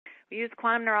We use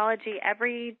quantum neurology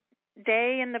every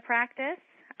day in the practice.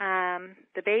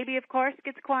 The baby, of course,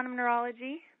 gets quantum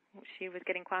neurology. She was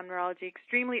getting quantum neurology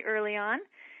extremely early on,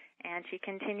 and she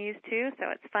continues to. So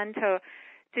it's fun to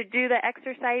do the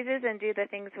exercises and do the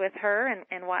things with her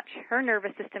and watch her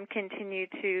nervous system continue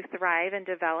to thrive and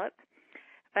develop.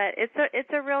 But it's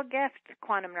a real gift,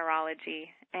 quantum neurology,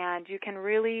 and you can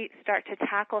really start to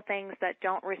tackle things that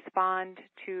don't respond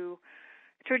to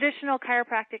traditional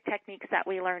chiropractic techniques that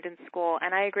we learned in school.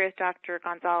 And I agree with Dr.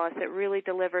 Gonzalez. It really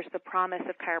delivers the promise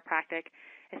of chiropractic,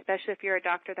 especially if you're a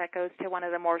doctor that goes to one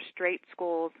of the more straight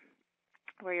schools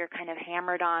where you're kind of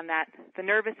hammered on that the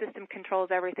nervous system controls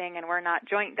everything and we're not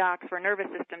joint docs, we're nervous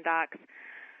system docs.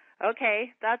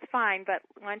 Okay, that's fine, but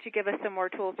why don't you give us some more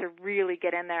tools to really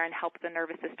get in there and help the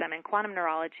nervous system? And quantum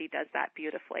neurology does that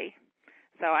beautifully.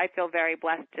 So I feel very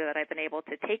blessed that I've been able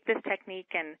to take this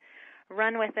technique and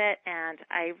run with it, and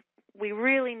we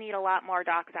really need a lot more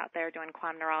docs out there doing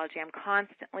quantum neurology. I'm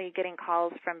constantly getting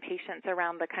calls from patients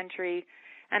around the country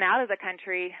and out of the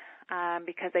country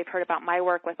because they've heard about my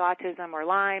work with autism or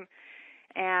Lyme,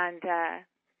 and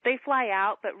they fly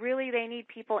out, but really they need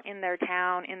people in their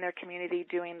town, in their community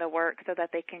doing the work so that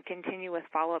they can continue with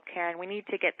follow-up care, and we need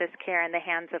to get this care in the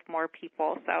hands of more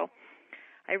people. So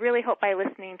I really hope by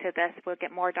listening to this we'll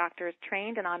get more doctors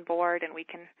trained and on board, and we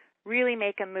can really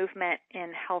make a movement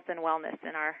in health and wellness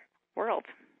in our world.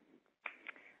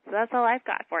 So that's all I've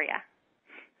got for you.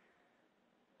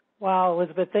 Wow,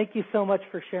 Elizabeth, thank you so much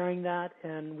for sharing that,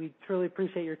 and we truly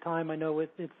appreciate your time. I know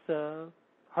it's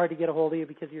hard to get a hold of you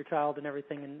because of your child and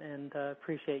everything, and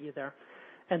appreciate you there.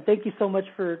 And thank you so much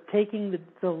for taking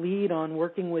the lead on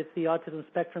working with the autism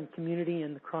spectrum community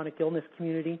and the chronic illness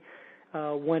community.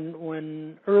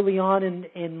 When early on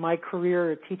in my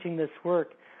career teaching this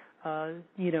work,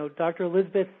 Dr.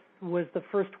 Elizabeth was the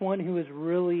first one who was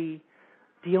really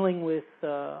dealing with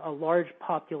a large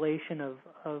population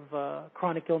of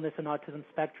chronic illness and autism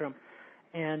spectrum.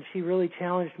 And she really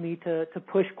challenged me to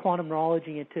push quantum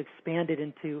neurology and to expand it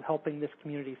into helping this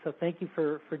community. So thank you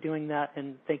for doing that,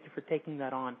 and thank you for taking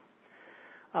that on.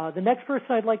 The next person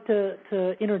I'd like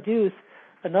to introduce,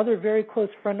 another very close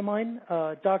friend of mine,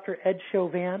 Dr. Ed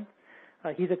Chauvin.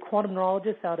 He's a quantum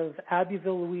neurologist out of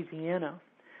Abbeville, Louisiana.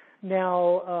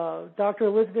 Now, Dr.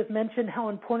 Elizabeth mentioned how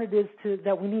important it is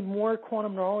that we need more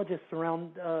quantum neurologists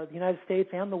around the United States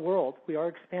and the world. We are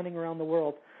expanding around the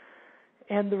world.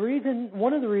 And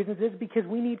one of the reasons is because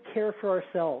we need care for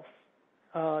ourselves.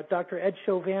 Dr. Ed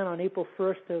Chauvin, on April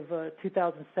 1st of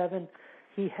 2007,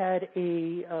 he had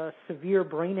a severe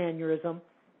brain aneurysm.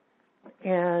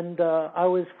 And I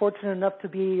was fortunate enough to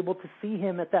be able to see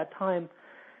him at that time.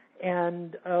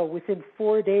 And within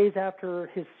 4 days after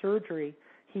his surgery,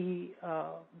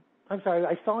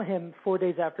 I saw him 4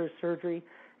 days after his surgery,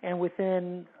 and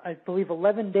within, I believe,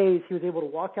 11 days, he was able to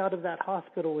walk out of that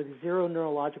hospital with 0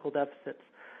 neurological deficits.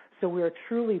 So we are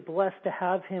truly blessed to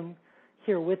have him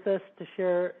here with us to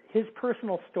share his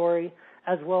personal story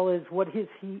as well as what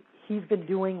he's been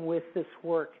doing with this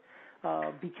work.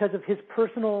 Because of his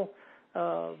personal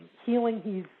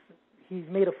healing, he's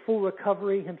made a full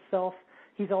recovery himself.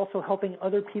 He's also helping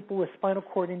other people with spinal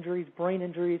cord injuries, brain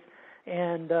injuries,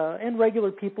 and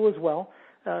regular people as well,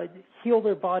 heal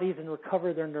their bodies and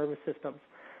recover their nervous systems.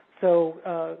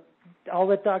 So I'll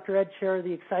let Dr. Ed share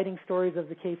the exciting stories of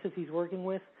the cases he's working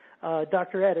with.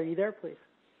 Dr. Ed, are you there, please?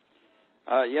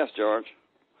 Yes, George.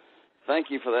 Thank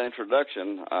you for that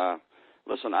introduction.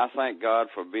 Listen, I thank God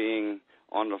for being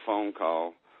on the phone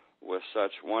call with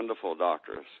such wonderful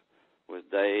doctors, with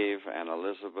Dave and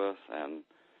Elizabeth and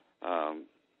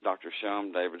Dr.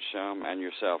 Shum, David Shum, and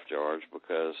yourself, George,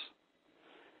 because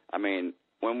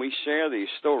when we share these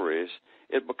stories,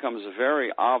 it becomes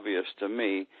very obvious to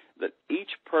me that each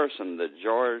person that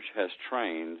George has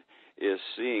trained is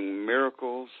seeing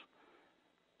miracles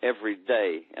every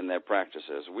day in their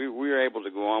practices. We are able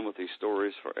to go on with these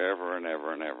stories forever and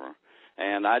ever and ever.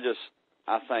 And I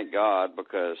thank God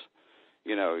because,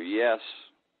 yes,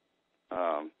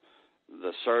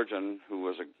 the surgeon who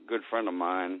was a good friend of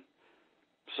mine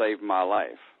saved my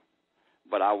life.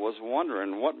 But I was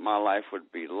wondering what my life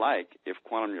would be like if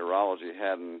quantum neurology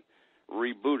hadn't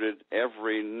rebooted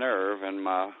every nerve in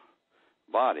my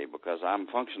body, because I'm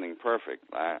functioning perfect.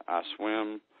 I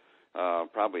swim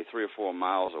probably 3 or 4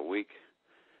 miles a week.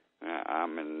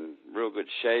 I'm in real good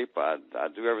shape. I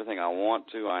do everything I want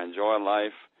to. I enjoy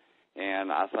life.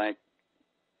 And I thank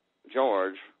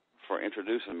George for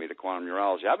introducing me to quantum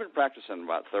neurology. I've been practicing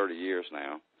about 30 years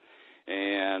now.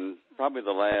 And probably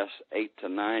the last 8 to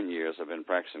 9 years I've been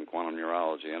practicing quantum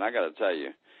neurology. And I got to tell you,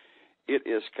 it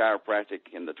is chiropractic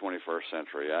in the 21st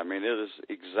century. It is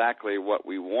exactly what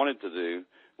we wanted to do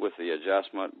with the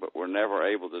adjustment, but were never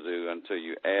able to do until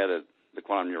you added the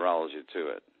quantum neurology to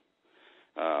it.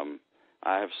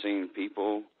 I have seen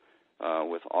people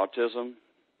with autism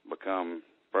become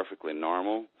perfectly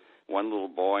normal. One little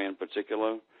boy in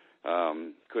particular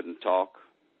couldn't talk.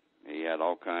 He had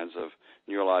all kinds of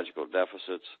neurological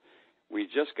deficits. We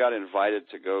just got invited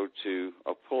to go to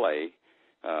a play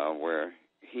where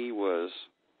he was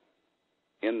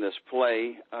in this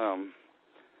play,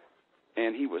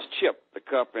 and he was Chip, the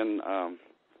cup in,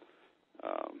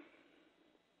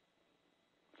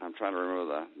 I'm trying to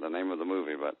remember the name of the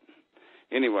movie, but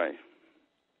anyway,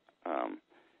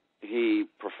 he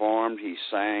performed, he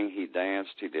sang, he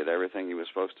danced, he did everything he was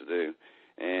supposed to do,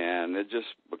 and it just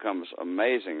becomes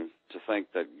amazing to think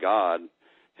that God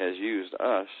has used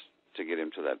us to get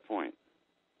him to that point.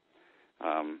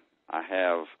 I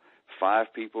have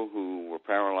 5 people who were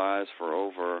paralyzed for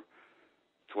over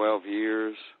 12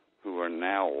 years who are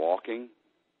now walking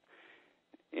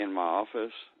in my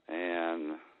office,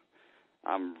 and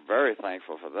I'm very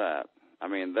thankful for that. I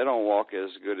mean, they don't walk as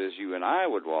good as you and I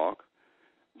would walk,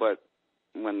 but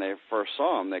when they first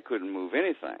saw them, they couldn't move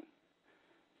anything.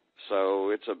 So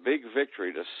it's a big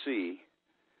victory to see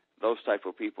those type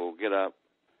of people get up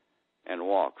and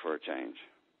walk for a change.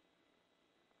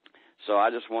 So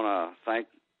I just want to thank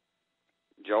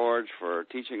George for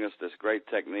teaching us this great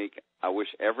technique. I wish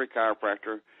every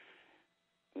chiropractor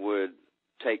would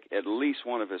take at least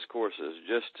one of his courses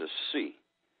just to see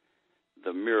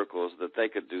the miracles that they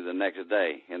could do the next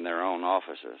day in their own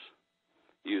offices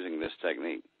using this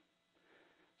technique.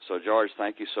 So, George,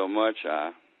 thank you so much.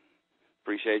 I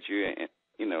appreciate you,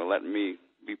 letting me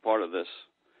be part of this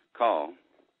call.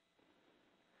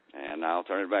 And I'll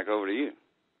turn it back over to you.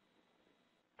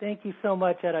 Thank you so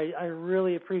much, Ed. I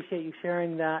really appreciate you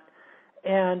sharing that.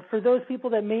 And for those people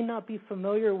that may not be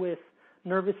familiar with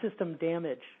nervous system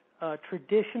damage,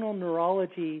 traditional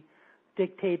neurology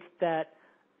dictates that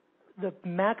the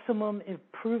maximum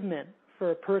improvement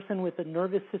for a person with a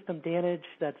nervous system damage,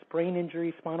 that's brain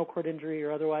injury, spinal cord injury,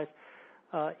 or otherwise,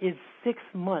 is 6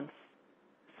 months.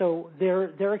 So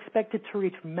they're expected to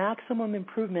reach maximum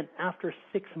improvement after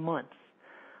 6 months.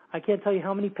 I can't tell you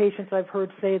how many patients I've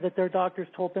heard say that their doctors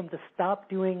told them to stop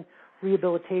doing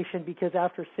rehabilitation because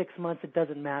after 6 months it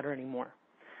doesn't matter anymore.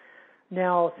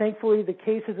 Now, thankfully, the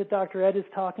cases that Dr. Ed is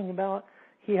talking about,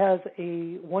 he has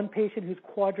one patient who's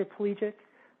quadriplegic,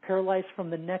 paralyzed from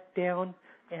the neck down,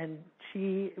 and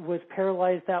she was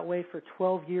paralyzed that way for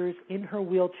 12 years in her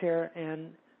wheelchair,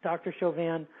 and Dr.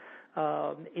 Chauvin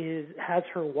has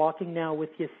her walking now with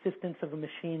the assistance of a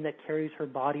machine that carries her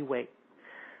body weight.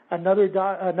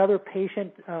 Another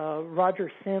patient,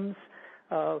 Roger Sims,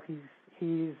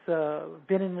 he's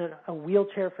been in a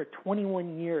wheelchair for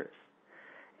 21 years,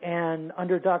 and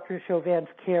under Dr. Chauvin's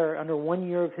care, under 1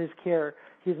 year of his care,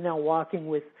 he's now walking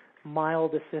with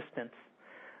mild assistance.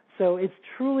 So it's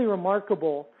truly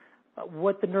remarkable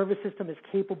what the nervous system is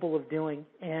capable of doing,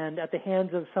 and at the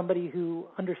hands of somebody who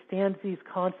understands these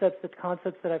concepts, the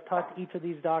concepts that I've taught to each of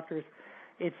these doctors,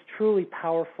 it's truly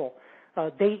powerful.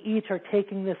 They each are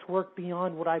taking this work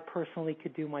beyond what I personally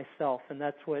could do myself, and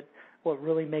that's what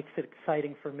really makes it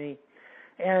exciting for me.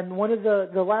 And one of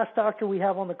the last doctor we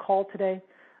have on the call today,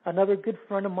 another good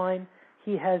friend of mine,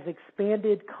 he has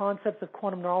expanded concepts of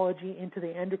quantum neurology into the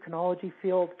endocrinology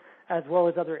field as well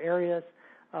as other areas.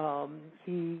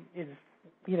 He is,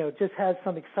 just has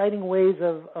some exciting ways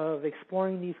of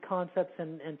exploring these concepts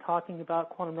and talking about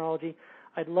quantum neurology.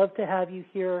 I'd love to have you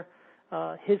hear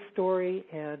his story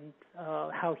and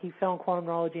how he found quantum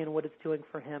neurology and what it's doing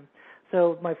for him.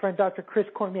 So, my friend, Dr. Chris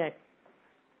Cormier.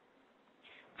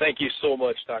 Thank you so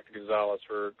much, Dr. Gonzalez,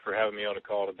 for having me on the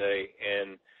call today.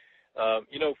 And,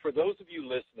 for those of you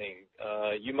listening,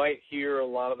 you might hear a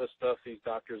lot of the stuff these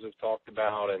doctors have talked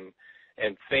about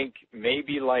and think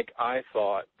maybe like I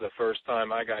thought the first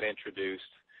time I got introduced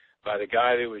by the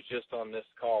guy that was just on this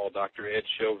call, Dr. Ed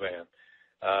Chauvin.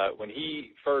 When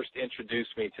he first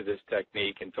introduced me to this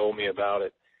technique and told me about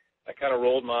it, I kind of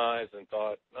rolled my eyes and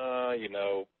thought,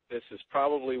 this is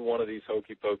probably one of these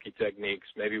hokey-pokey techniques,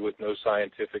 maybe with no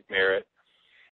scientific merit.